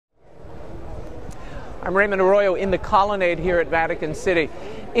I'm Raymond Arroyo in the colonnade here at Vatican City.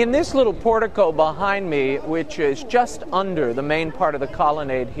 In this little portico behind me, which is just under the main part of the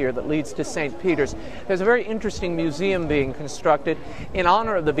colonnade here that leads to St. Peter's, there's a very interesting museum being constructed in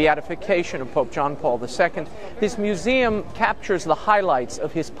honor of the Beatification of Pope John Paul II. This museum captures the highlights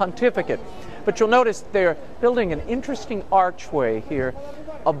of his pontificate. But you'll notice they're building an interesting archway here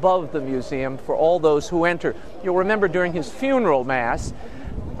above the museum for all those who enter. You'll remember during his funeral mass,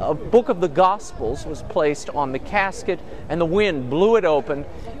 a book of the Gospels was placed on the casket, and the wind blew it open,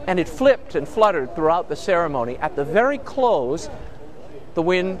 and it flipped and fluttered throughout the ceremony. At the very close, the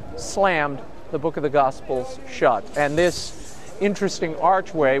wind slammed the book of the Gospels shut. And this interesting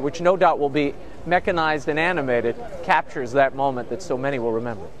archway, which no doubt will be mechanized and animated, captures that moment that so many will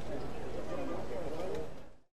remember.